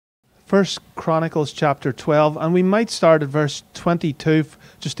First Chronicles chapter 12, and we might start at verse 22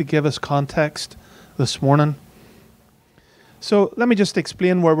 just to give us context this morning. So let me just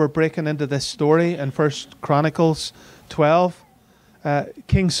explain where we're breaking into this story in First Chronicles 12.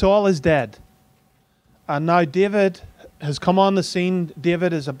 King Saul is dead, and now David has come on the scene.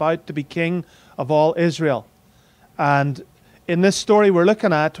 David is about to be king of all Israel. And in this story we're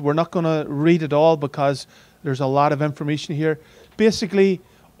looking at, we're not going to read it all because there's a lot of information here. Basically,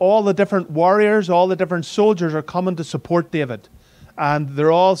 all the different warriors, all the different soldiers are coming to support David. And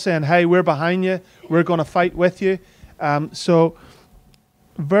they're all saying, hey, we're behind you. We're going to fight with you. So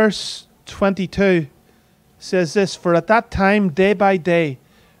verse 22 says this, "For at that time, day by day,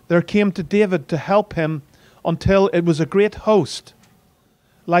 there came to David to help him until it was a great host,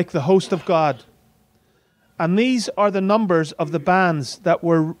 like the host of God. And these are the numbers of the bands that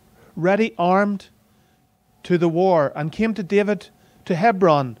were ready armed to the war, and came to David to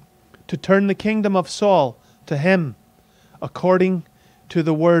Hebron to turn the kingdom of Saul to him, according to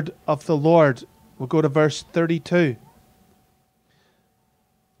the word of the Lord." We'll go to verse 32.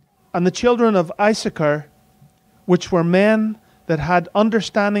 "And the children of Issachar, which were men that had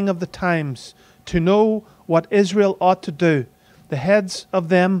understanding of the times, to know what Israel ought to do, the heads of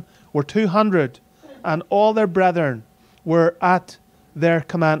them were 200, and all their brethren were at their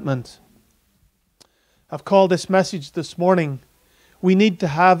commandment." I've called this message this morning, we need to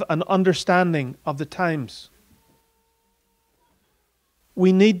have an understanding of the times.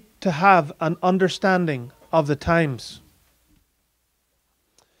 We need to have an understanding of the times.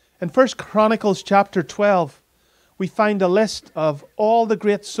 In 1 Chronicles chapter 12, we find a list of all the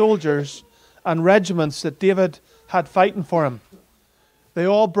great soldiers and regiments that David had fighting for him. They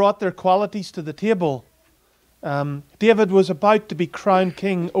all brought their qualities to the table. David was about to be crowned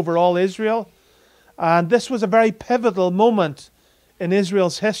king over all Israel, and this was a very pivotal moment in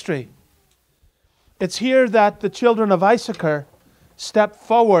Israel's history. It's here that the children of Issachar stepped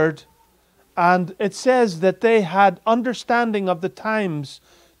forward, and it says that they had understanding of the times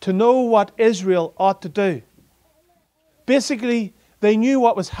to know what Israel ought to do. Basically, they knew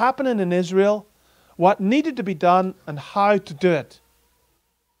what was happening in Israel, what needed to be done, and how to do it.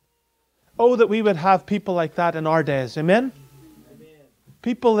 Oh, that we would have people like that in our days. Amen? Amen.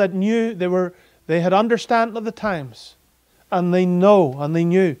 People that knew they had understanding of the times, and they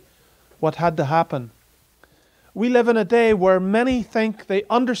knew what had to happen. We live in a day where many think they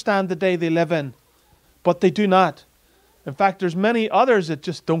understand the day they live in, but they do not. In fact, there's many others that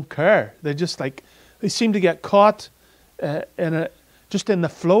just don't care. They seem to get caught just in the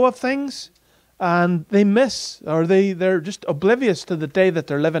flow of things, and they miss, or they're just oblivious to the day that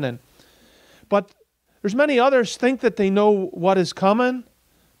they're living in. But there's many others think that they know what is coming,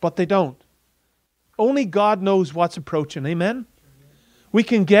 but they don't. Only God knows what's approaching. Amen? We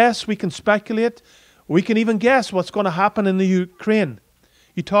can guess, we can speculate, we can even guess what's going to happen in the Ukraine.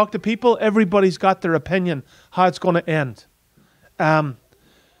 You talk to people, everybody's got their opinion how it's going to end.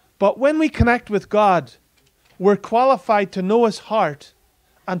 But when we connect with God, we're qualified to know His heart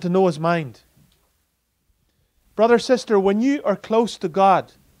and to know His mind. Brother, sister, when you are close to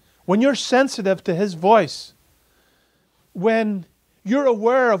God, when you're sensitive to His voice, when you're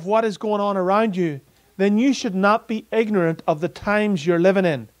aware of what is going on around you, then you should not be ignorant of the times you're living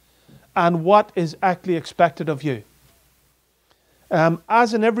in and what is actually expected of you.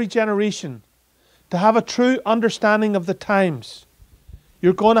 As in every generation, to have a true understanding of the times,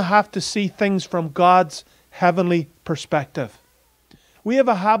 you're going to have to see things from God's heavenly perspective. We have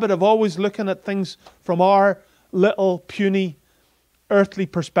a habit of always looking at things from our little puny earthly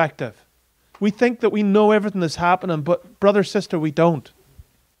perspective. We think that we know everything that's happening, but brother, sister, we don't.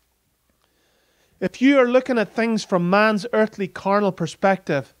 If you are looking at things from man's earthly carnal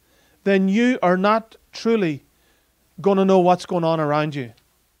perspective, then you are not truly going to know what's going on around you.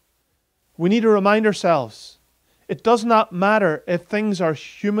 We need to remind ourselves, it does not matter if things are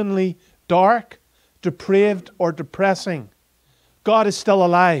humanly dark, depraved, or depressing. God is still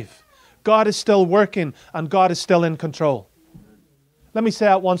alive. God is still working, and God is still in control. Let me say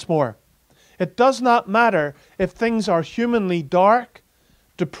that once more. It does not matter if things are humanly dark,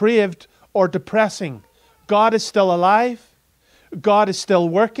 depraved, or depressing. God is still alive, God is still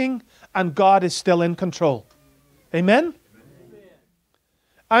working, and God is still in control. Amen? Amen.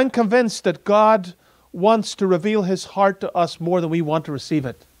 I'm convinced that God wants to reveal His heart to us more than we want to receive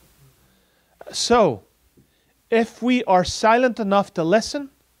it. So, if we are silent enough to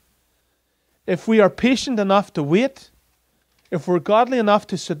listen, if we are patient enough to wait, if we're godly enough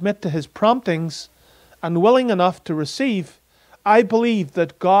to submit to His promptings and willing enough to receive, I believe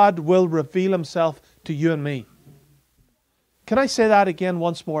that God will reveal Himself to you and me. Can I say that again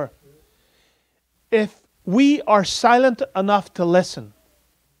once more? if we are silent enough to listen,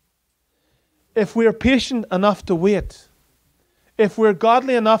 if we are patient enough to wait, if we're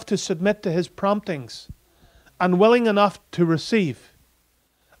godly enough to submit to His promptings and willing enough to receive,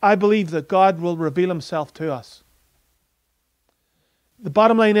 I believe that God will reveal Himself to us. The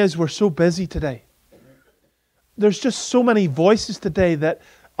bottom line is we're so busy today. There's just so many voices today that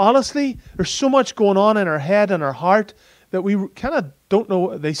honestly, there's so much going on in our head and our heart that we kind of don't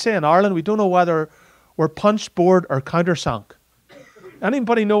know. They say in Ireland, we don't know whether we're punch, board, or countersunk.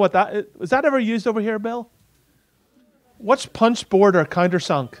 Anybody know what that is? Was that ever used over here, Bill? What's punch, board, or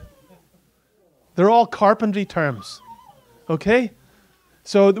countersunk? They're all carpentry terms. Okay?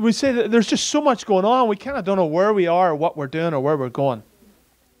 So we say that there's just so much going on, we kind of don't know where we are or what we're doing or where we're going.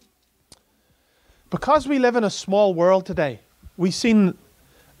 Because we live in a small world today, we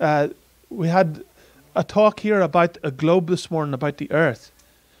had a talk here about a globe this morning, about the earth.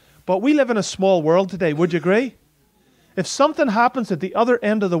 But we live in a small world today, would you agree? If something happens at the other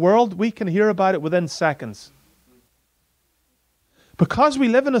end of the world, we can hear about it within seconds. Because we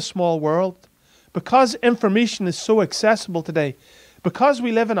live in a small world, because information is so accessible today, because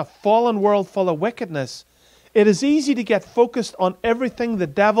we live in a fallen world full of wickedness, it is easy to get focused on everything the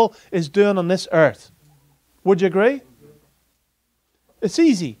devil is doing on this earth. Would you agree? It's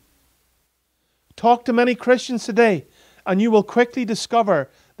easy. Talk to many Christians today, and you will quickly discover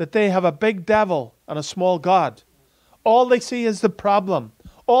that they have a big devil and a small God. All they see is the problem.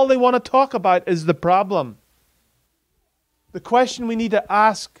 All they want to talk about is the problem. The question we need to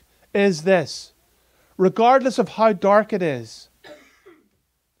ask is this: regardless of how dark it is,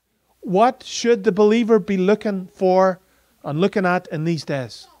 what should the believer be looking for and looking at in these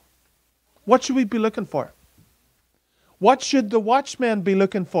days? What should we be looking for? What should the watchman be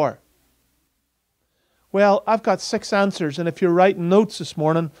looking for? Well, I've got 6 answers, and if you're writing notes this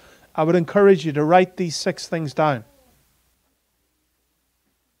morning, I would encourage you to write these 6 things down.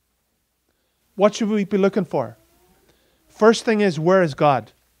 What should we be looking for? First thing is, where is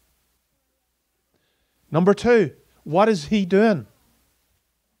God? Number 2, what is He doing?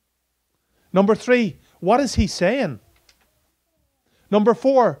 Number 3, what is He saying? Number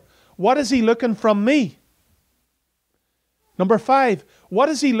 4, what is He looking from me? Number 5, what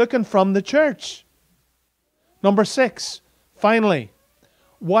is He looking from the church? Number 6, finally,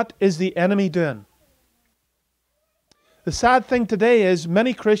 what is the enemy doing? The sad thing today is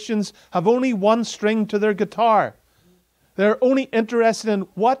many Christians have only one string to their guitar. They're only interested in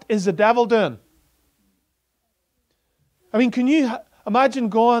what is the devil doing. I mean, can you imagine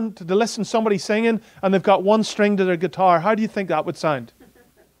going to listen to somebody singing and they've got one string to their guitar? How do you think that would sound?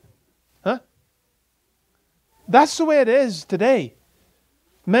 Huh? That's the way it is today.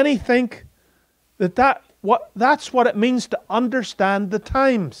 Many think that's what it means to understand the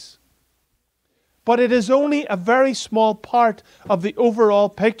times. But it is only a very small part of the overall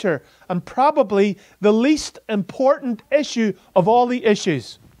picture, and probably the least important issue of all the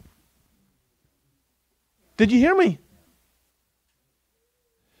issues. Did you hear me?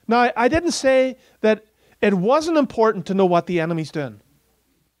 Now, I didn't say that it wasn't important to know what the enemy's doing.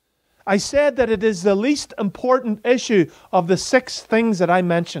 I said that it is the least important issue of the 6 things that I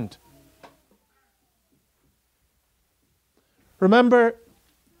mentioned. Remember,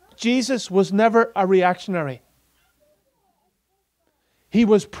 Jesus was never a reactionary. He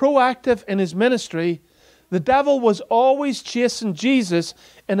was proactive in His ministry. The devil was always chasing Jesus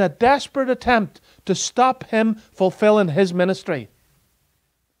in a desperate attempt to stop Him fulfilling His ministry.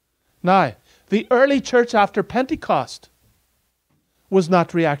 Now, the early church after Pentecost was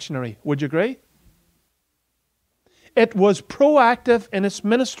not reactionary. Would you agree? It was proactive in its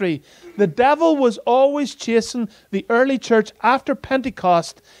ministry. The devil was always chasing the early church after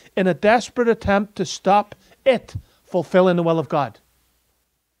Pentecost in a desperate attempt to stop it fulfilling the will of God.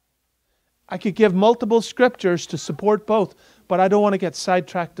 I could give multiple scriptures to support both, but I don't want to get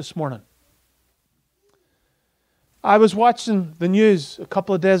sidetracked this morning. I was watching the news a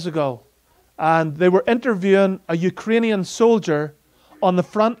couple of days ago, and they were interviewing a Ukrainian soldier on the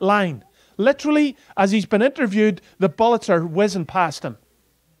front line. Literally, as he's been interviewed, the bullets are whizzing past him.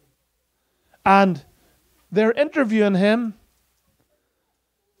 And they're interviewing him,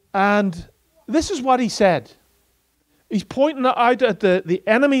 and this is what he said. He's pointing out at the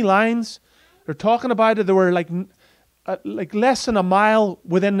enemy lines. They're talking about it. They were like less than a mile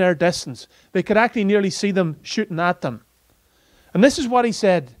within their distance. They could actually nearly see them shooting at them. And this is what he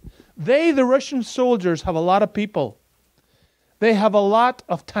said. The Russian soldiers, have a lot of people. They have a lot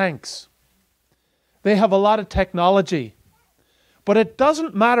of tanks. They have a lot of technology. But it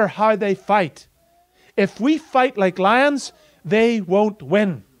doesn't matter how they fight. If we fight like lions, they won't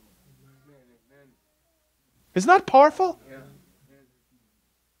win. Isn't that powerful? Yeah.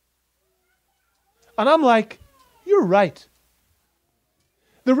 And I'm like, you're right.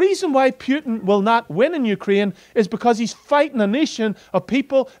 The reason why Putin will not win in Ukraine is because he's fighting a nation of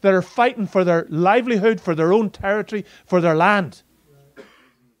people that are fighting for their livelihood, for their own territory, for their land.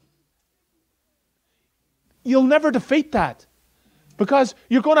 You'll never defeat that because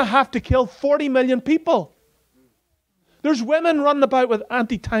you're going to have to kill 40 million people. There's women running about with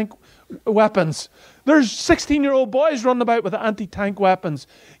anti-tank weapons. There's 16-year-old boys running about with anti-tank weapons.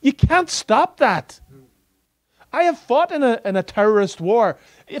 You can't stop that. I have fought in a terrorist war.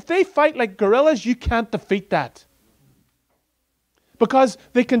 If they fight like guerrillas, you can't defeat that. Because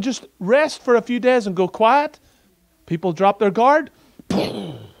they can just rest for a few days and go quiet. People drop their guard.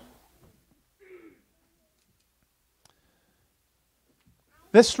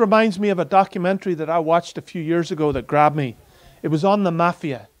 This reminds me of a documentary that I watched a few years ago that grabbed me. It was on the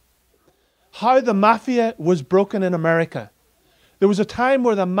mafia. How the mafia was broken in America. There was a time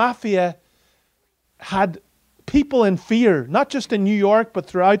where the mafia had people in fear, not just in New York, but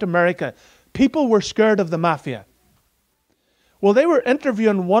throughout America. People were scared of the mafia. Well, they were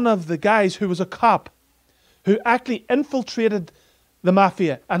interviewing one of the guys who was a cop who actually infiltrated the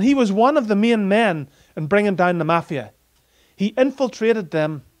mafia. And he was one of the main men in bringing down the mafia. He infiltrated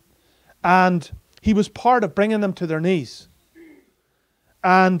them and he was part of bringing them to their knees.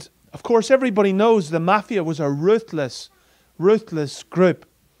 And of course, everybody knows the mafia was a ruthless group.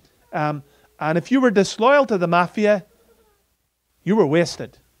 And if you were disloyal to the mafia, you were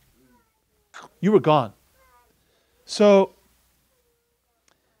wasted. You were gone. So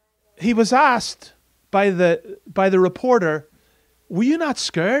he was asked by the reporter, were you not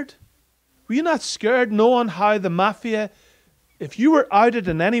scared? Were you not scared knowing how the mafia, if you were outed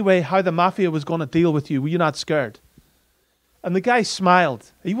in any way, how the mafia was going to deal with you? Were you not scared? And the guy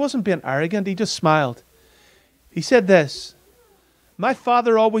smiled. He wasn't being arrogant. He just smiled. He said this, my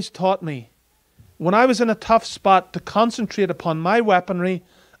father always taught me when I was in a tough spot to concentrate upon my weaponry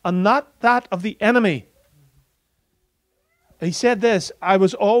and not that of the enemy. He said this, I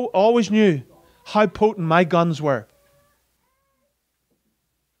was always knew how potent my guns were.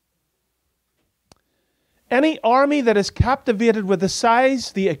 Any army that is captivated with the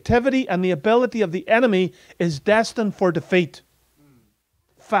size, the activity, and the ability of the enemy is destined for defeat.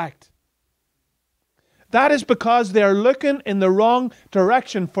 Fact. That is because they are looking in the wrong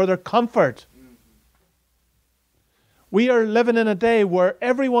direction for their comfort. We are living in a day where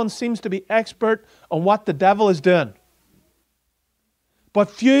everyone seems to be expert on what the devil is doing. But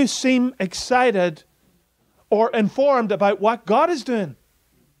few seem excited or informed about what God is doing.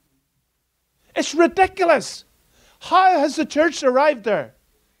 It's ridiculous. How has the church arrived there?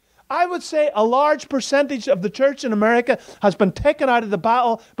 I would say a large percentage of the church in America has been taken out of the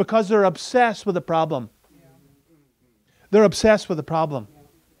battle because they're obsessed with the problem. They're obsessed with the problem.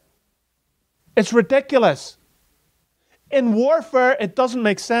 It's ridiculous. In warfare, it doesn't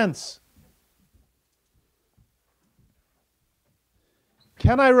make sense.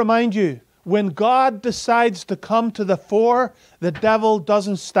 Can I remind you, when God decides to come to the fore, the devil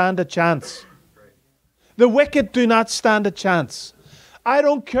doesn't stand a chance. The wicked do not stand a chance. I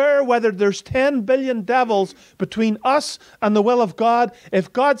don't care whether there's 10 billion devils between us and the will of God.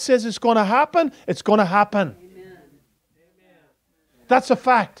 If God says it's going to happen, it's going to happen. Amen. That's a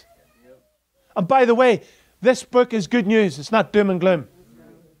fact. And by the way, this book is good news. It's not doom and gloom.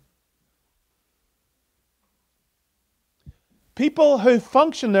 People who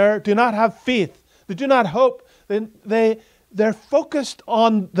function there do not have faith. They do not hope. They're focused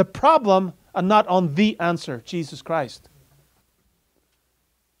on the problem and not on the answer, Jesus Christ.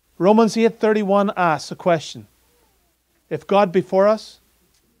 Romans 8:31 asks a question. If God be for us,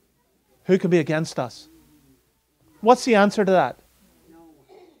 who can be against us? What's the answer to that?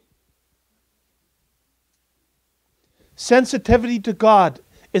 Sensitivity to God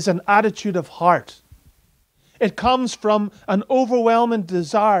is an attitude of heart. It comes from an overwhelming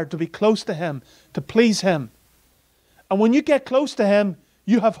desire to be close to Him, to please Him. And when you get close to Him,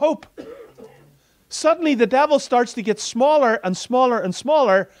 you have hope. Suddenly the devil starts to get smaller and smaller and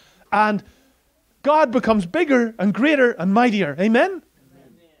smaller, and God becomes bigger and greater and mightier. Amen?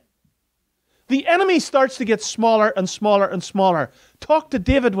 The enemy starts to get smaller and smaller and smaller. Talk to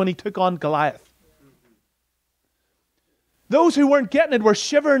David when he took on Goliath. Those who weren't getting it were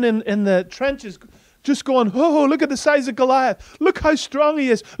shivering in the trenches, just going, oh, look at the size of Goliath. Look how strong he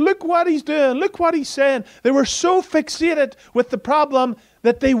is. Look what he's doing. Look what he's saying. They were so fixated with the problem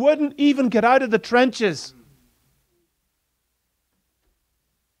that they wouldn't even get out of the trenches.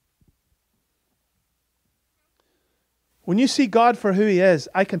 When you see God for who He is,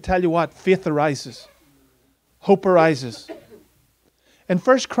 I can tell you what, faith arises. hope arises. In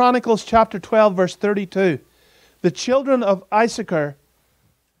 1 Chronicles chapter 12, verse 32, the children of Issachar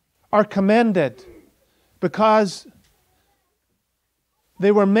are commended because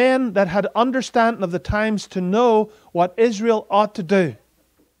they were men that had understanding of the times to know what Israel ought to do.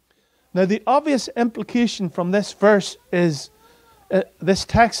 Now, the obvious implication from this verse is, this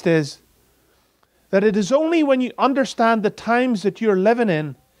text is, that it is only when you understand the times that you're living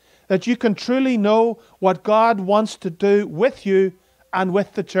in that you can truly know what God wants to do with you and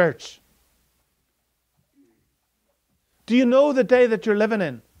with the church. Do you know the day that you're living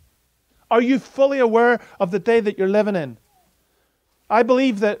in? Are you fully aware of the day that you're living in? I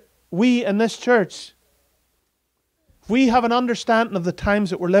believe that we in this church, if we have an understanding of the times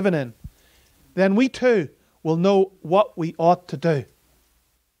that we're living in, then we too will know what we ought to do.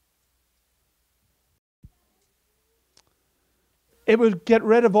 It would get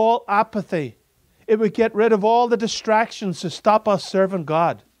rid of all apathy. It would get rid of all the distractions to stop us serving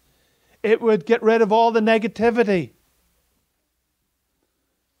God. It would get rid of all the negativity.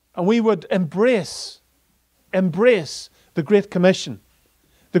 And we would embrace the Great Commission.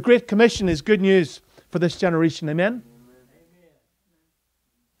 The Great Commission is good news for this generation. Amen?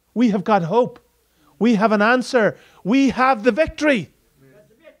 We have got hope. We have an answer. We have the victory.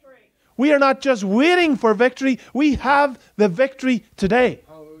 We are not just waiting for victory. We have the victory today.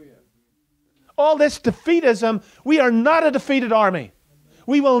 Hallelujah. All this defeatism, we are not a defeated army.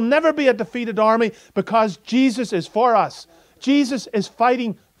 We will never be a defeated army because Jesus is for us. Jesus is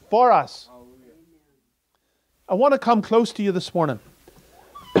fighting for us. Hallelujah. I want to come close to you this morning.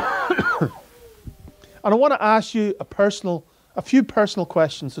 And I want to ask you a few personal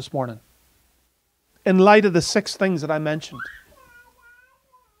questions this morning in light of the 6 things that I mentioned.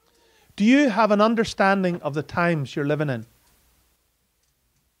 Do you have an understanding of the times you're living in?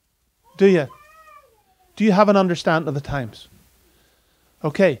 Do you? Do you have an understanding of the times?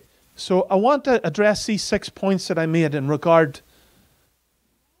 Okay, so I want to address these 6 points that I made in regard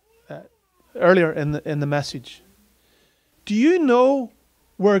earlier in the message. Do you know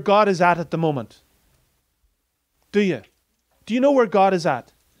where God is at the moment? Do you? Do you know where God is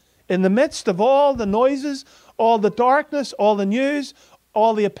at? In the midst of all the noises, all the darkness, all the news,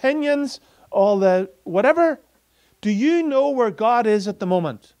 all the opinions, all the whatever, do you know where God is at the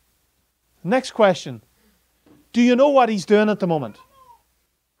moment? Next question. Do you know what He's doing at the moment?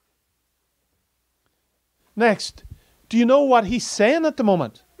 Next. Do you know what He's saying at the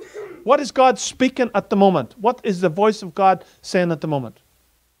moment? What is God speaking at the moment? What is the voice of God saying at the moment?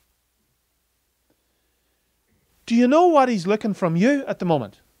 Do you know what He's looking from you at the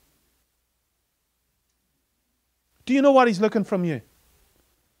moment? Do you know what He's looking from you?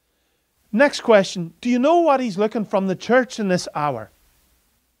 Next question. Do you know what He's looking from the church in this hour?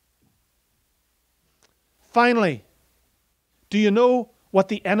 Finally, do you know what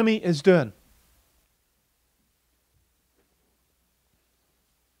the enemy is doing?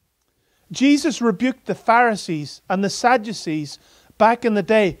 Jesus rebuked the Pharisees and the Sadducees back in the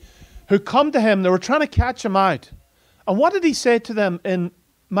day who come to Him. They were trying to catch Him out. And what did He say to them in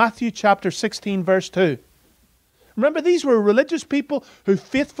Matthew chapter 16 verse 2? Remember, these were religious people who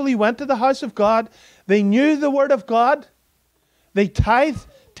faithfully went to the house of God. They knew the Word of God. They tithed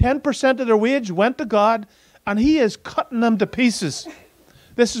 10% of their wage, went to God, and He is cutting them to pieces.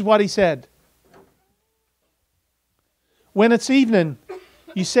 This is what He said. When it's evening,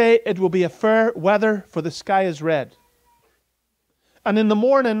 you say it will be a fair weather, for the sky is red. And in the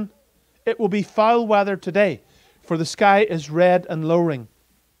morning, it will be foul weather today, for the sky is red and lowering.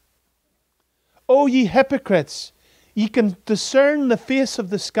 O ye hypocrites, ye can discern the face of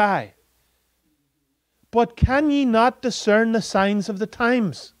the sky, but can ye not discern the signs of the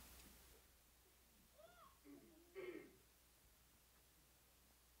times?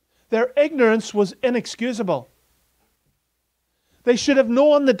 Their ignorance was inexcusable. They should have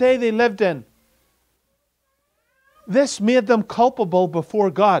known the day they lived in. This made them culpable before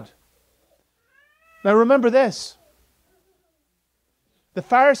God. Now remember this. The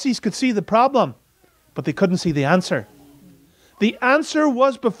Pharisees could see the problem, but they couldn't see the answer. The answer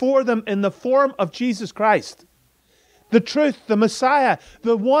was before them in the form of Jesus Christ. The truth, the Messiah,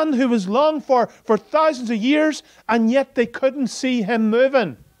 the one who was longed for thousands of years, and yet they couldn't see Him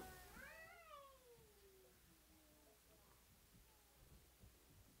moving.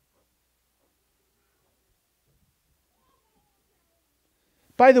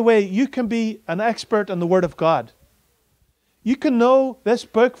 By the way, you can be an expert in the Word of God. You can know this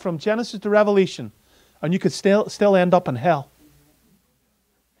book from Genesis to Revelation, and you could still end up in hell.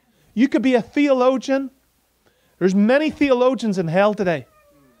 You could be a theologian. There's many theologians in hell today.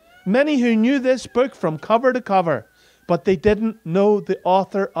 Many who knew this book from cover to cover, but they didn't know the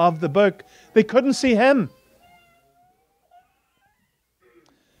author of the book. They couldn't see him.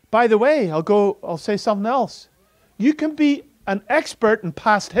 By the way, I'll say something else. You can be an expert in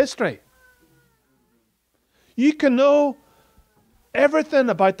past history. You can know everything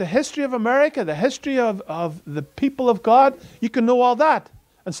about the history of America, the history of the people of God. You can know all that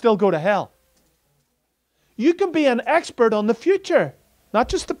and still go to hell. You can be an expert on the future, not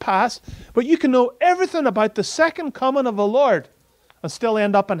just the past, but you can know everything about the second coming of the Lord and still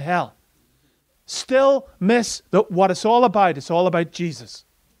end up in hell. Still miss what it's all about. It's all about Jesus.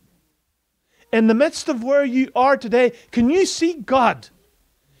 In the midst of where you are today, can you see God?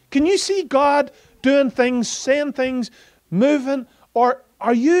 Can you see God doing things, saying things, moving? Or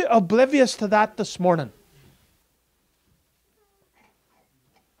are you oblivious to that this morning?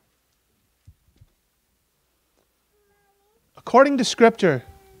 According to Scripture,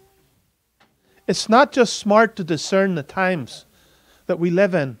 it's not just smart to discern the times that we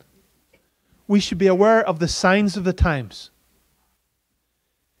live in. We should be aware of the signs of the times.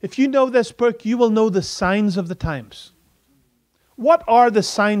 If you know this book, you will know the signs of the times. What are the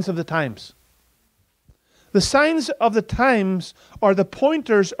signs of the times? The signs of the times are the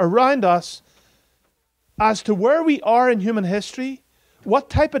pointers around us as to where we are in human history,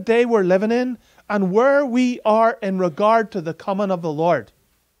 what type of day we're living in, and where we are in regard to the coming of the Lord.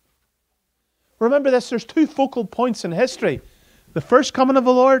 Remember this, there's two focal points in history. The first coming of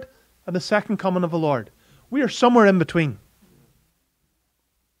the Lord and the second coming of the Lord. We are somewhere in between.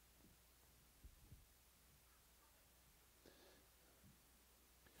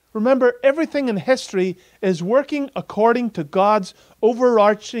 Remember, everything in history is working according to God's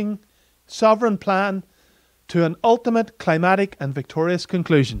overarching sovereign plan to an ultimate climatic and victorious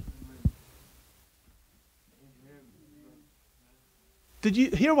conclusion. Did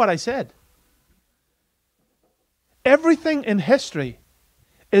you hear what I said? Everything in history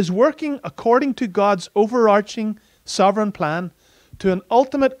is working according to God's overarching sovereign plan to an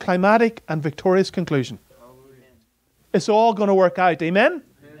ultimate climatic and victorious conclusion. It's all going to work out. Amen?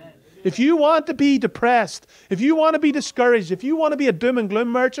 If you want to be depressed, if you want to be discouraged, if you want to be a doom and gloom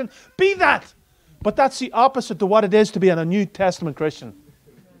merchant, be that. But that's the opposite to what it is to be a New Testament Christian.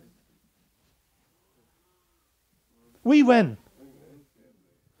 We win.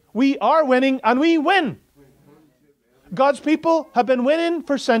 We are winning and we win. God's people have been winning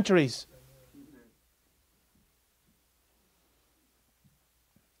for centuries.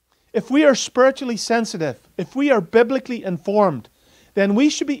 If we are spiritually sensitive, if we are biblically informed, then we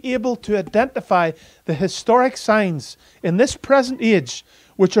should be able to identify the historic signs in this present age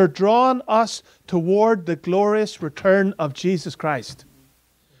which are drawing us toward the glorious return of Jesus Christ.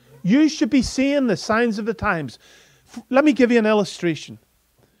 You should be seeing the signs of the times. Let me give you an illustration.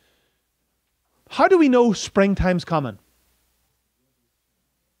 How do we know springtime's coming?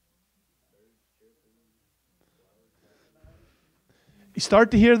 You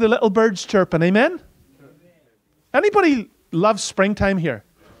start to hear the little birds chirping, amen? Anybody love springtime here?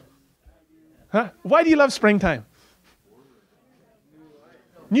 Huh? Why do you love springtime?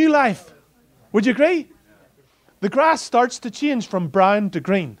 New life. Would you agree? The grass starts to change from brown to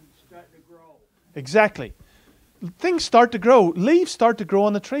green. Exactly. Things start to grow. Leaves start to grow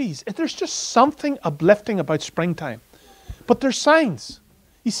on the trees. There's just something uplifting about springtime. But there's signs.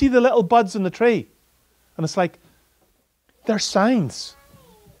 You see the little buds in the tree. And it's like, they're signs.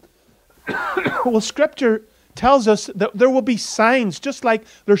 Well, Scripture tells us that there will be signs, just like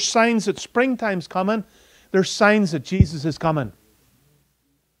there's signs that springtime's coming, there's signs that Jesus is coming.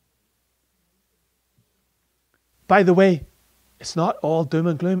 By the way, it's not all doom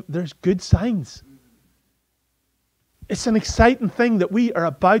and gloom. There's good signs. It's an exciting thing that we are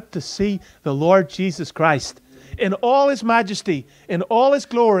about to see the Lord Jesus Christ in all His majesty, in all His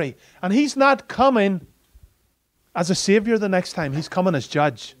glory. And He's not coming as a Savior the next time. He's coming as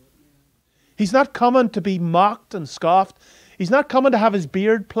Judge. He's not coming to be mocked and scoffed. He's not coming to have His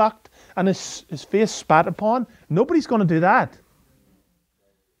beard plucked and his face spat upon. Nobody's going to do that.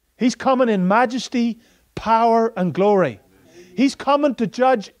 He's coming in majesty, power, and glory. He's coming to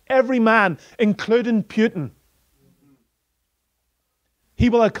judge every man, including Putin. He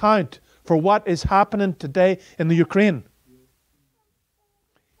will account for what is happening today in the Ukraine.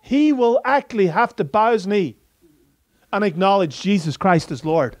 He will actually have to bow his knee and acknowledge Jesus Christ as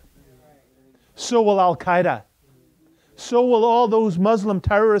Lord. So will Al-Qaeda. So will all those Muslim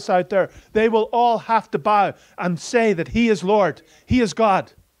terrorists out there. They will all have to bow and say that He is Lord. He is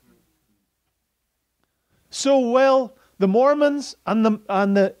God. So will the Mormons and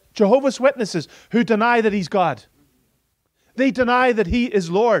the Jehovah's Witnesses who deny that He's God. They deny that he is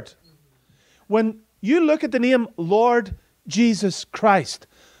Lord. When you look at the name Lord Jesus Christ,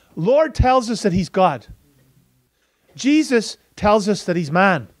 Lord tells us that he's God. Jesus tells us that he's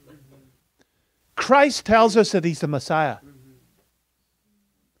man. Christ tells us that he's the Messiah.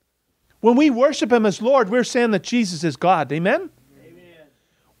 When we worship him as Lord, we're saying that Jesus is God. Amen? Amen.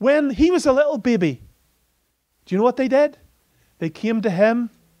 When he was a little baby, do you know what they did? They came to him,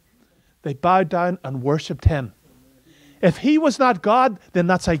 they bowed down and worshipped him. If he was not God, then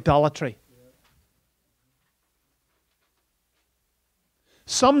that's idolatry.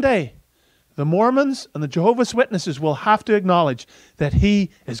 Someday, the Mormons and the Jehovah's Witnesses will have to acknowledge that he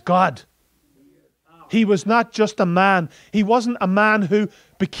is God. He was not just a man. He wasn't a man who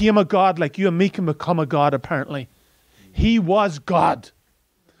became a God like you and me can become a God, apparently. He was God.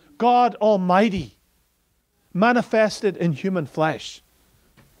 God Almighty, manifested in human flesh.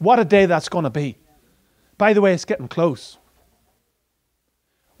 What a day that's going to be. By the way, it's getting close.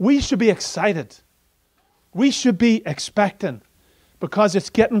 We should be excited. We should be expectant because it's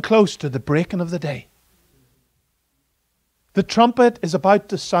getting close to the breaking of the day. The trumpet is about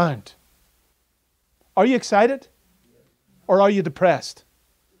to sound. Are you excited? Or are you depressed?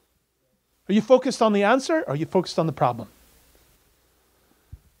 Are you focused on the answer or are you focused on the problem?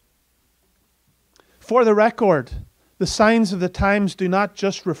 For the record, the signs of the times do not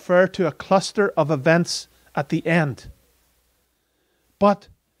just refer to a cluster of events at the end, but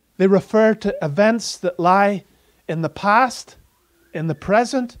they refer to events that lie in the past, in the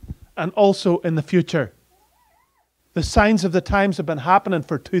present, and also in the future. The signs of the times have been happening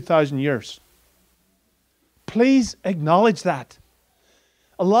for 2,000 years. Please acknowledge that.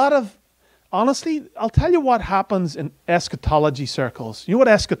 Honestly, I'll tell you what happens in eschatology circles. You know what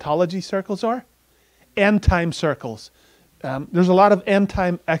eschatology circles are? End time circles. There's a lot of end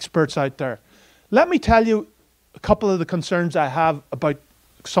time experts out there. Let me tell you a couple of the concerns I have about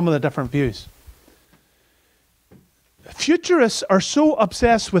some of the different views. Futurists are so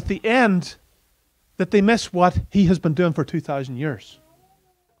obsessed with the end that they miss what he has been doing for 2,000 years.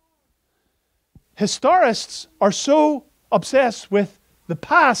 Historists are so obsessed with the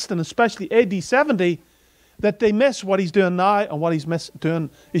past, and especially AD 70, that they miss what he's doing now and what he's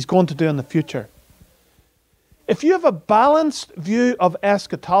going to do in the future. If you have a balanced view of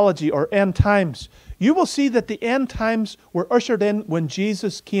eschatology or end times, you will see that the end times were ushered in when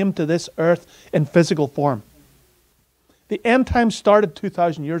Jesus came to this earth in physical form. The end times started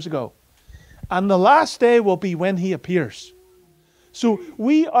 2,000 years ago. And the last day will be when he appears. So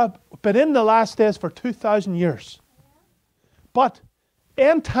we have been in the last days for 2,000 years. But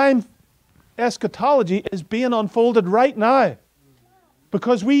end time eschatology is being unfolded right now.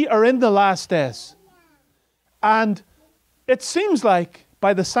 Because we are in the last days. And it seems like,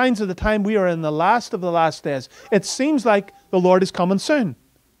 by the signs of the time, we are in the last of the last days. It seems like the Lord is coming soon.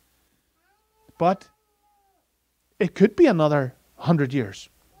 But it could be another 100 years.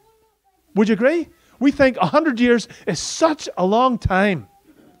 Would you agree? We think 100 years is such a long time.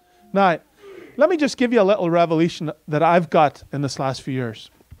 Now, let me just give you a little revelation that I've got in this last few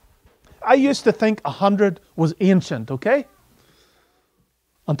years. I used to think 100 was ancient, okay?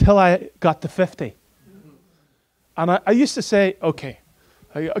 Until I got to 50. And I used to say, okay,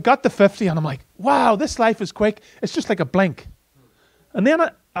 I got to 50 and I'm like, wow, this life is quick. It's just like a blink. And then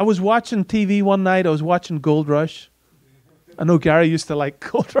I was watching TV one night. I was watching Gold Rush. I know Gary used to like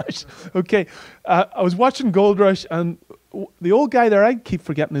Gold Rush. Okay. I was watching Gold Rush and the old guy there, I keep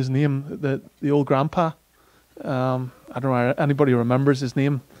forgetting his name, the old grandpa. I don't know if anybody remembers his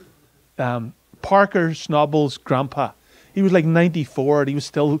name. Parker Schnobbel's grandpa. He was like 94 and he was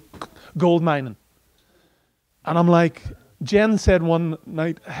still gold mining. And I'm like, Jen said one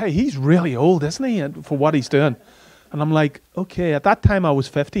night, hey, he's really old, isn't he, for what he's doing? And I'm like, okay, at that time I was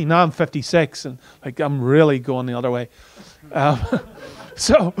 50. Now I'm 56 and like I'm really going the other way.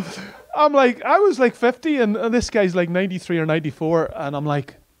 So I'm like, I was like 50 and this guy's like 93 or 94. And I'm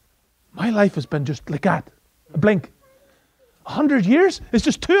like, my life has been just like that, a blink. 100 years? It's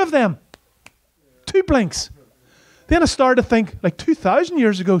just two of them. 2 blinks. Then I started to think, like 2,000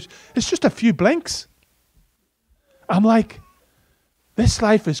 years ago, it's just a few blinks. I'm like, this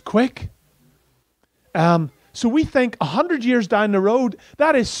life is quick. So we think 100 years down the road,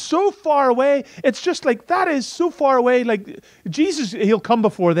 that is so far away. It's just like, that is so far away. Like Jesus, he'll come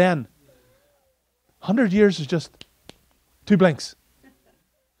before then. 100 years is just 2 blinks.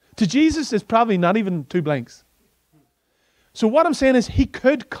 To Jesus, it's probably not even 2 blinks. So what I'm saying is he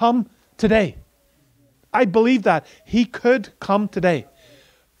could come today. I believe that. He could come today.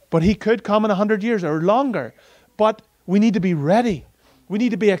 But he could come in 100 years or longer. But we need to be ready. We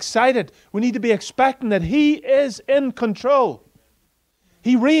need to be excited. We need to be expecting that He is in control.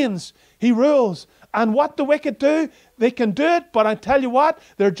 He reigns. He rules. And what the wicked do, they can do it, but I tell you what,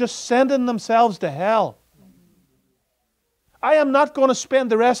 they're just sending themselves to hell. I am not going to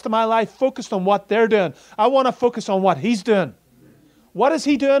spend the rest of my life focused on what they're doing. I want to focus on what He's doing. What is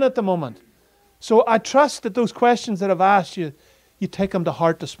He doing at the moment? So I trust that those questions that I've asked you, you take them to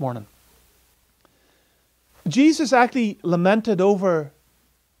heart this morning. Jesus actually lamented over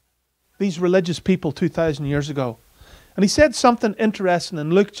these religious people 2,000 years ago. And He said something interesting in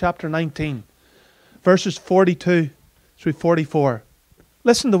Luke chapter 19, verses 42 through 44.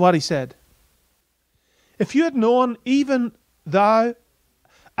 Listen to what He said. If you had known, even thou,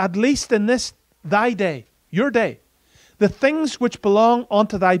 at least in this thy day, your day, the things which belong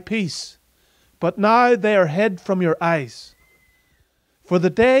unto thy peace, but now they are hid from your eyes. For the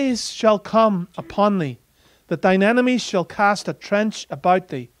days shall come upon thee, that thine enemies shall cast a trench about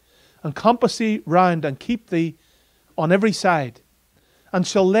thee, and compass thee round, and keep thee on every side, and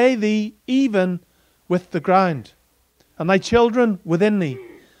shall lay thee even with the ground, and thy children within thee,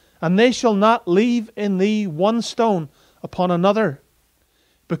 and they shall not leave in thee one stone upon another,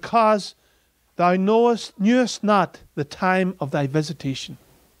 because thou knewest not the time of thy visitation.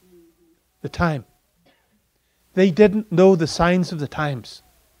 The time. They didn't know the signs of the times.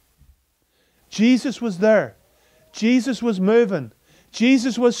 Jesus was there. Jesus was moving.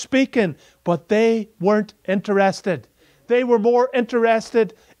 Jesus was speaking, but they weren't interested. They were more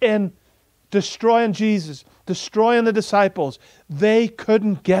interested in destroying Jesus, destroying the disciples. They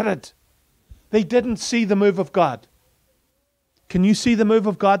couldn't get it. They didn't see the move of God. Can you see the move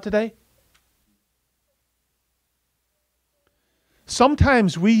of God today?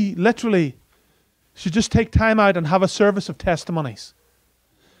 Sometimes we literally should just take time out and have a service of testimonies.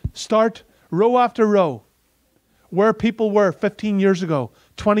 Start row after row where people were 15 years ago,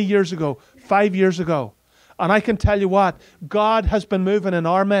 20 years ago, 5 years ago. And I can tell you what, God has been moving in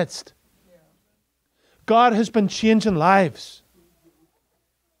our midst. God has been changing lives.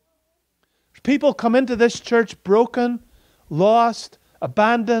 People come into this church broken, lost,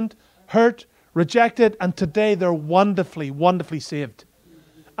 abandoned, hurt, rejected, and today they're wonderfully, wonderfully saved.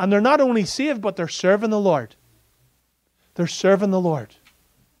 And they're not only saved, but they're serving the Lord. They're serving the Lord.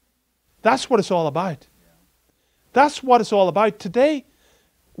 That's what it's all about. That's what it's all about. Today,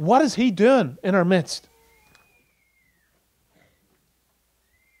 what is He doing in our midst?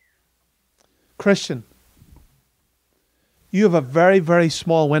 Christian, you have a very, very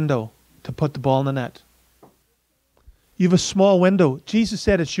small window to put the ball in the net. You have a small window. Jesus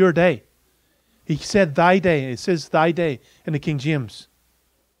said it's your day. He said thy day. It says thy day in the King James.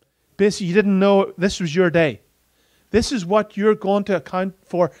 Basically, you didn't know this was your day. This is what you're going to account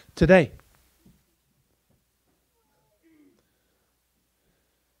for today.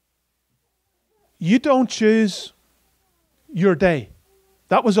 You don't choose your day.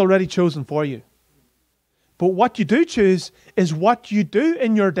 That was already chosen for you. But what you do choose is what you do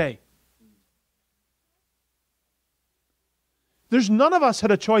in your day. There's none of us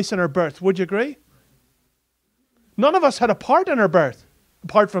had a choice in our birth. Would you agree? None of us had a part in our birth,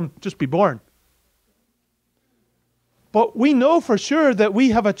 apart from just be born. But we know for sure that we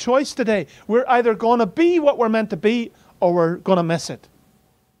have a choice today. We're either going to be what we're meant to be, or we're going to miss it.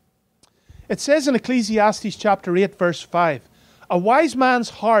 It says in Ecclesiastes chapter 8, verse 5, a wise man's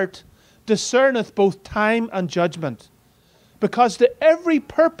heart discerneth both time and judgment, because to every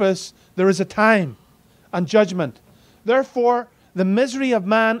purpose there is a time and judgment. Therefore, the misery of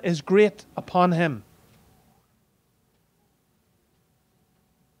man is great upon him.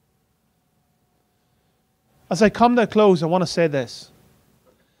 As I come to a close, I want to say this.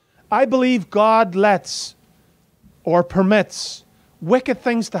 I believe God lets or permits wicked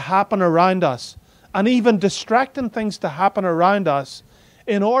things to happen around us, and even distracting things to happen around us,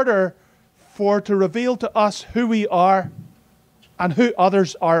 in order to reveal to us who we are and who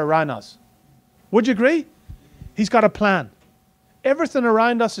others are around us. Would you agree? He's got a plan. Everything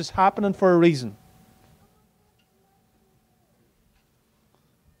around us is happening for a reason.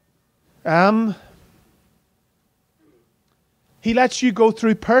 He lets you go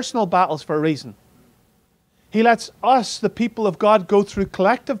through personal battles for a reason. He lets us, the people of God, go through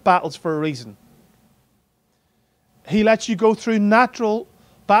collective battles for a reason. He lets you go through natural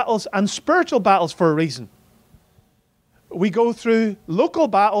battles and spiritual battles for a reason. We go through local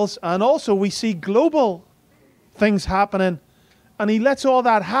battles, and also we see global things happening. And He lets all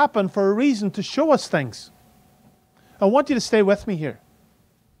that happen for a reason, to show us things. I want you to stay with me here.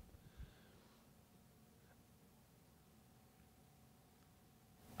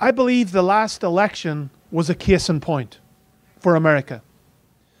 I believe the last election was a case in point for America.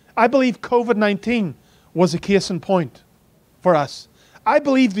 I believe COVID-19 was a case in point for us. I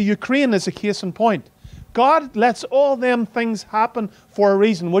believe the Ukraine is a case in point. God lets all them things happen for a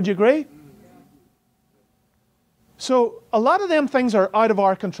reason. Would you agree? So a lot of them things are out of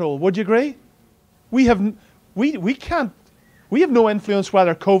our control. Would you agree? We have no influence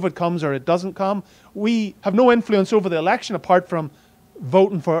whether COVID comes or it doesn't come. We have no influence over the election apart from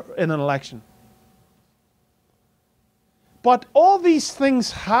voting in an election. But all these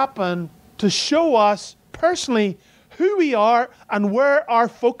things happen to show us personally who we are and where our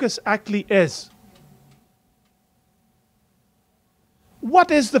focus actually is.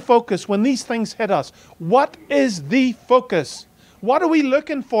 What is the focus when these things hit us? What is the focus? What are we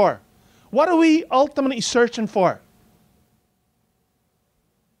looking for? What are we ultimately searching for?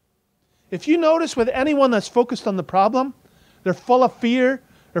 If you notice with anyone that's focused on the problem, they're full of fear,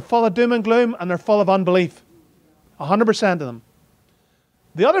 they're full of doom and gloom, and they're full of unbelief. 100% of them.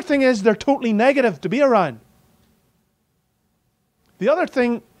 The other thing is they're totally negative to be around. The other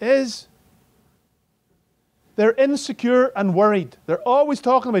thing is they're insecure and worried. They're always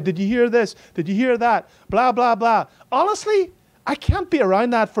talking about, did you hear this? Did you hear that? Blah, blah, blah. Honestly, I can't be around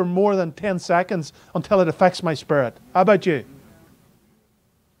that for more than 10 seconds until it affects my spirit. How about you?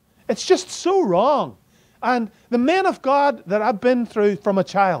 It's just so wrong. And the men of God that I've been through from a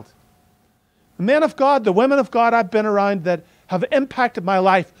child, the men of God, the women of God I've been around that have impacted my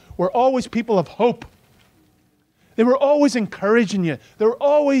life were always people of hope. They were always encouraging you. They were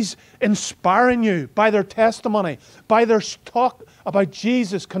always inspiring you by their testimony, by their talk about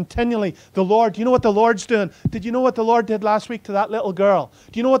Jesus continually. The Lord, do you know what the Lord's doing? Did you know what the Lord did last week to that little girl?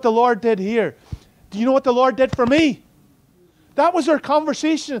 Do you know what the Lord did here? Do you know what the Lord did for me? That was their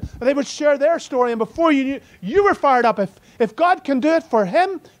conversation. They would share their story, and before you knew, you were fired up. If God can do it for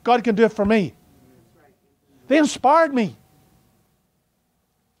him, God can do it for me. They inspired me.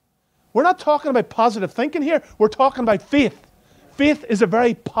 We're not talking about positive thinking here. We're talking about faith. Faith is a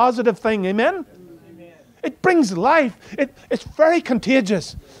very positive thing. Amen? Amen. It brings life. It's very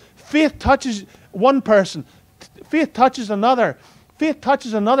contagious. Faith touches one person. Faith touches another. Faith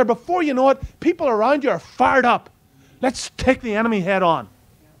touches another. Before you know it, people around you are fired up. Let's take the enemy head on.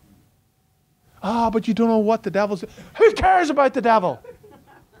 But you don't know what the devil's doing. Who cares about the devil?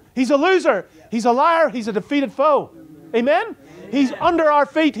 He's a loser. He's a liar. He's a defeated foe. Amen? He's under our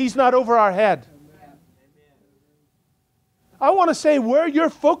feet. He's not over our head. I want to say where your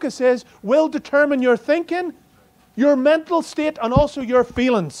focus is will determine your thinking, your mental state, and also your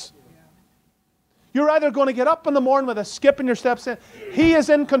feelings. You're either going to get up in the morning with a skip in your steps saying, He is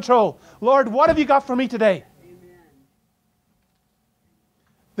in control. Lord, what have you got for me today?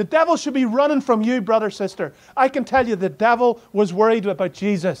 The devil should be running from you, brother, sister. I can tell you the devil was worried about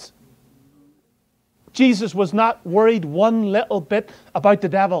Jesus. Jesus was not worried one little bit about the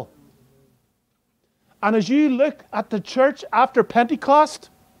devil. And as you look at the church after Pentecost,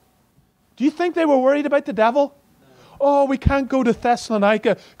 do you think they were worried about the devil? Oh, we can't go to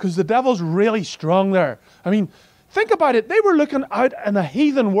Thessalonica because the devil's really strong there. I mean, think about it. They were looking out in a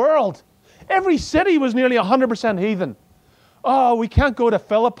heathen world. Every city was nearly 100% heathen. Oh, we can't go to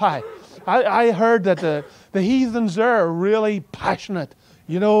Philippi. I heard that the heathens there are really passionate.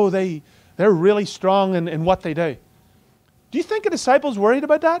 You know, they're really strong in what they do. Do you think the disciples worried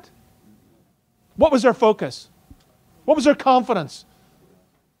about that? What was their focus? What was their confidence?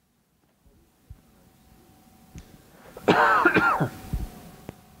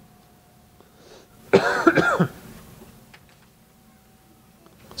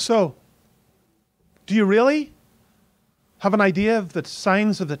 So, do you really have an idea of the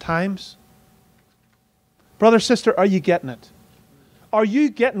signs of the times? Brother, sister, are you getting it? Are you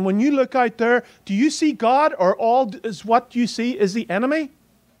getting, when you look out there, do you see God, or all is what you see is the enemy?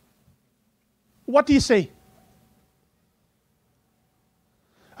 What do you see?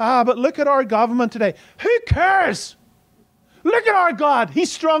 But look at our government today. Who cares? Look at our God.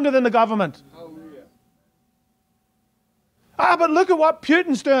 He's stronger than the government. But look at what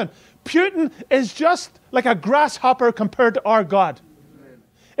Putin's doing. Putin is just like a grasshopper compared to our God.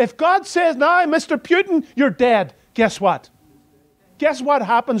 If God says, now, Mr. Putin, you're dead, guess what? Guess what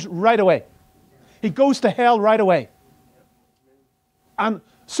happens right away? He goes to hell right away. And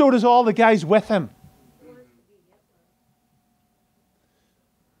so does all the guys with him.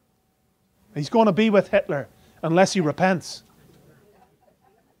 He's going to be with Hitler unless he repents.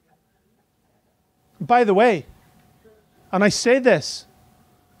 By the way, and I say this,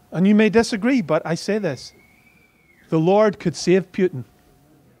 and you may disagree, but I say this. The Lord could save Putin.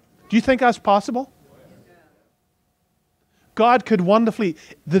 Do you think that's possible? God could wonderfully,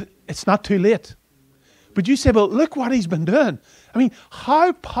 it's not too late. But you say, well, look what he's been doing. I mean,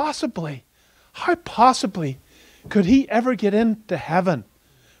 how possibly could he ever get into heaven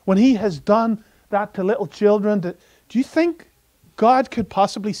when he has done that to little children? Do you think God could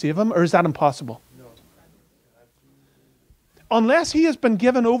possibly save him, or is that impossible? No. Unless he has been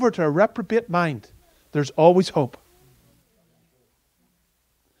given over to a reprobate mind, there's always hope.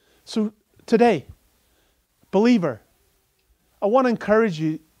 So today, believer, I want to encourage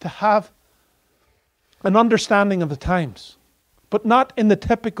you to have an understanding of the times, but not in the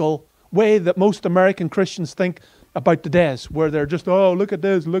typical way that most American Christians think about the days, where they're just, oh, look at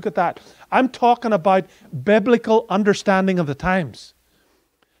this, look at that. I'm talking about biblical understanding of the times.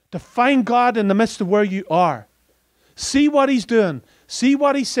 To find God in the midst of where you are. See what he's doing. See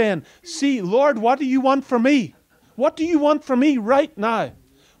what he's saying. See, Lord, what do you want from me? What do you want from me right now?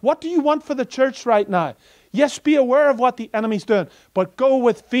 What do you want for the church right now? Yes, be aware of what the enemy's doing, but go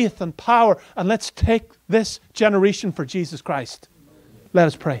with faith and power, and let's take this generation for Jesus Christ. Let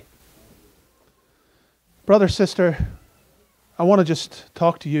us pray. Brother, sister, I want to just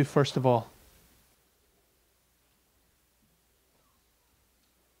talk to you first of all.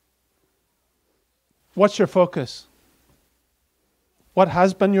 What's your focus? What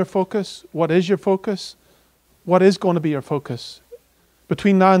has been your focus? What is your focus? What is going to be your focus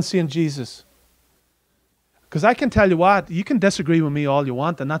between now and seeing Jesus? Because I can tell you what, you can disagree with me all you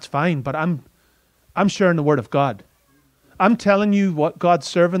want, and that's fine, but I'm sharing the word of God. I'm telling you what God's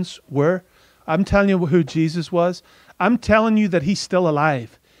servants were. I'm telling you who Jesus was. I'm telling you that he's still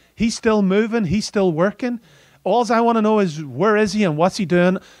alive. He's still moving. He's still working. All I want to know is, where is he and what's he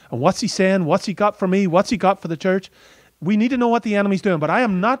doing and what's he saying? What's he got for me? What's he got for the church? We need to know what the enemy's doing, but I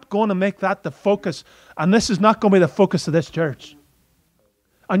am not going to make that the focus, and this is not going to be the focus of this church.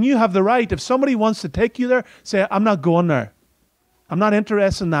 And you have the right, if somebody wants to take you there, say, I'm not going there. I'm not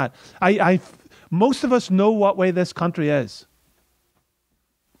interested in that. Most of us know what way this country is.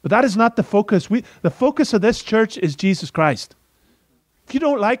 But that is not the focus. The focus of this church is Jesus Christ. If you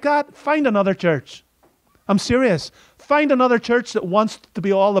don't like that, find another church. I'm serious. Find another church that wants to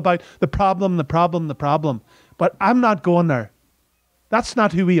be all about the problem. But I'm not going there. That's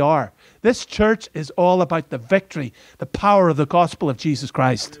not who we are. This church is all about the victory, the power of the gospel of Jesus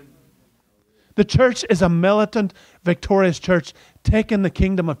Christ. The church is a militant, victorious church taking the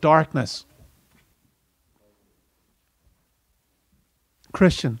kingdom of darkness.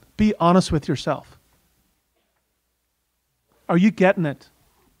 Christian, be honest with yourself. Are you getting it?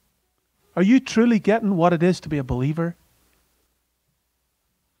 Are you truly getting what it is to be a believer?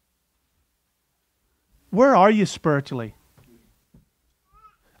 Where are you spiritually?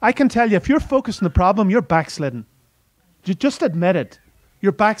 I can tell you, if you're focused on the problem, you're backslidden. You just admit it.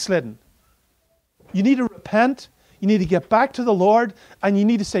 You're backslidden. You need to repent. You need to get back to the Lord, and you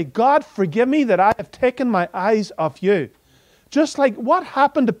need to say, God, forgive me that I have taken my eyes off you. Just like what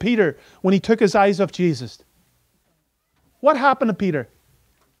happened to Peter when he took his eyes off Jesus? What happened to Peter?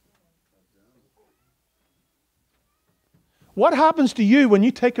 What happens to you when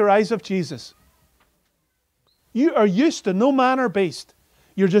you take your eyes off Jesus? You are used to no man or beast.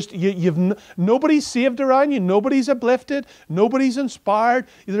 You're just, nobody's saved around you. Nobody's uplifted. Nobody's inspired.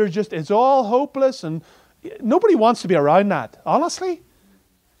 It's all hopeless, and nobody wants to be around that. Honestly,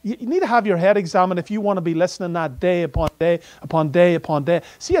 you need to have your head examined if you want to be listening that day upon day upon day upon day.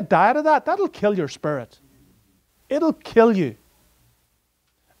 See, a diet of that, that'll kill your spirit. It'll kill you.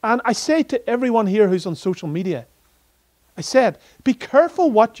 And I say to everyone here who's on social media, I said, be careful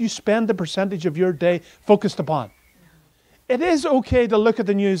what you spend the percentage of your day focused upon. It is okay to look at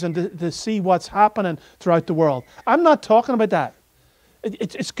the news and to see what's happening throughout the world. I'm not talking about that.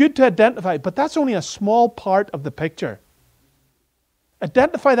 It's good to identify, but that's only a small part of the picture.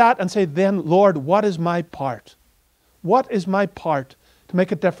 Identify that and say, then, Lord, what is my part? What is my part to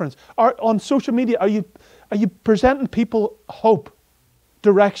make a difference? On social media, are you presenting people hope,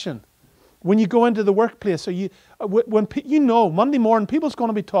 direction? When you go into the workplace, Monday morning, people's going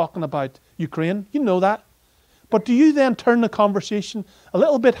to be talking about Ukraine. You know that. But do you then turn the conversation a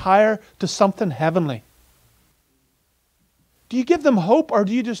little bit higher to something heavenly? Do you give them hope, or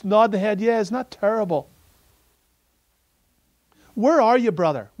do you just nod the head, yeah, it's not terrible? Where are you,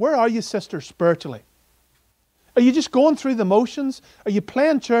 brother? Where are you, sister, spiritually? Are you just going through the motions? Are you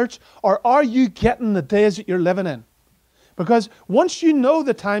playing church? Or are you getting the days that you're living in? Because once you know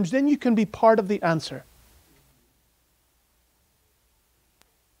the times, then you can be part of the answer.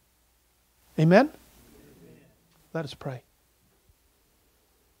 Amen? Let us pray.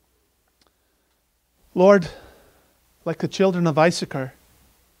 Lord, like the children of Issachar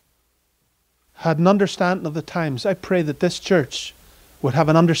had an understanding of the times, I pray that this church would have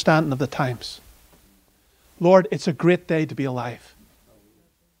an understanding of the times. Lord, it's a great day to be alive.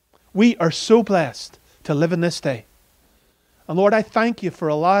 We are so blessed to live in this day. And Lord, I thank you for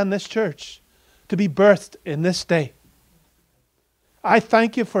allowing this church to be birthed in this day. I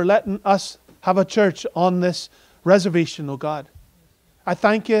thank you for letting us have a church on this reservation, oh God. I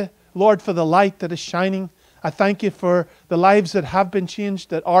thank you, Lord, for the light that is shining. I thank you for the lives that have been changed,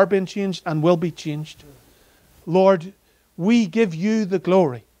 that are being changed, and will be changed. Lord, we give you the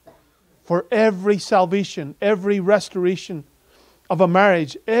glory for every salvation, every restoration of a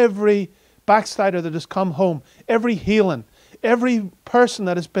marriage, every backslider that has come home, every healing, every person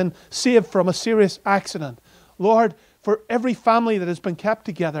that has been saved from a serious accident. Lord, for every family that has been kept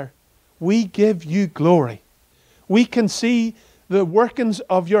together, we give you glory. We can see the workings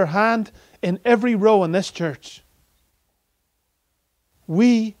of your hand in every row in this church.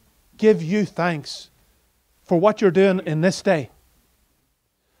 We give you thanks for what you're doing in this day.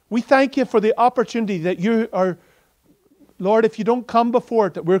 We thank you for the opportunity that you are, Lord, if you don't come before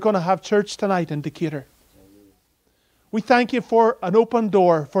it, that we're going to have church tonight in Decatur. We thank you for an open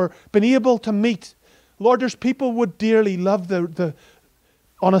door, for being able to meet. Lord, there's people would dearly love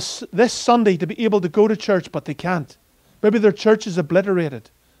this Sunday to be able to go to church, but they can't. Maybe their church is obliterated.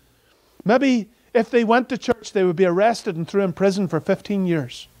 Maybe if they went to church, they would be arrested and thrown in prison for 15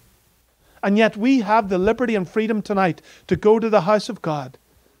 years. And yet we have the liberty and freedom tonight to go to the house of God.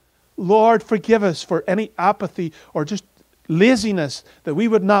 Lord, forgive us for any apathy or just laziness that we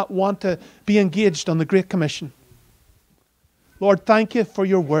would not want to be engaged on the Great Commission. Lord, thank you for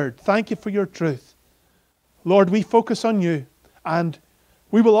your word. Thank you for your truth. Lord, we focus on you, and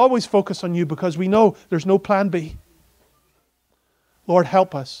we will always focus on you because we know there's no plan B. Lord,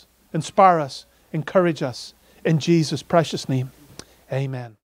 help us, inspire us, encourage us. In Jesus' precious name, amen.